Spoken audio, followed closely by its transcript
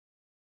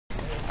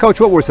Coach,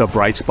 what was a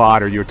bright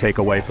spot or your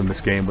takeaway from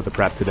this game with the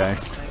Prep today?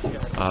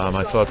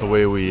 I thought the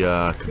way we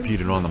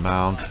competed on the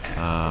mound,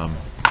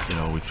 you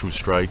know, we threw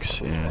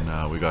strikes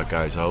and we got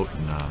guys out.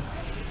 And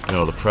you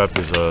know, the Prep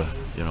is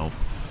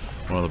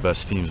one of the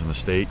best teams in the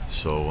state.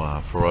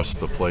 So for us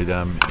to play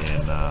them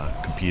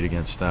and compete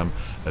against them,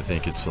 I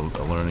think it's a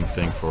learning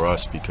thing for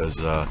us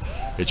because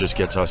it just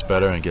gets us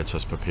better and gets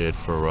us prepared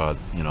for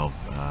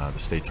the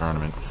state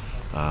tournament.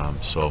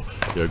 So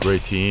they're a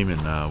great team,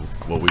 and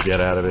what we get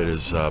out of it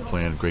is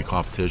playing great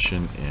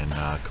competition and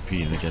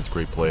competing against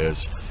great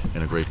players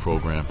in a great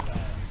program,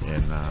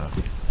 and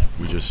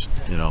we just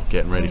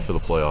getting ready for the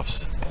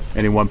playoffs.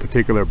 Any one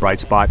particular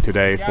bright spot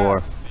today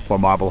for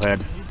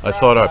Marblehead? I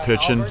thought our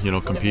pitching,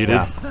 competed,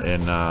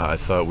 and I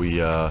thought we,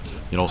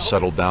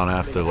 settled down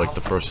after like the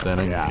first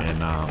inning,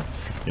 and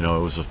it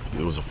was a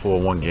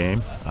 4-1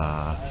 game,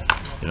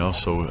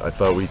 so I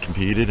thought we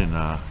competed,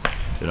 and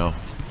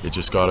it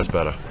just got us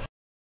better.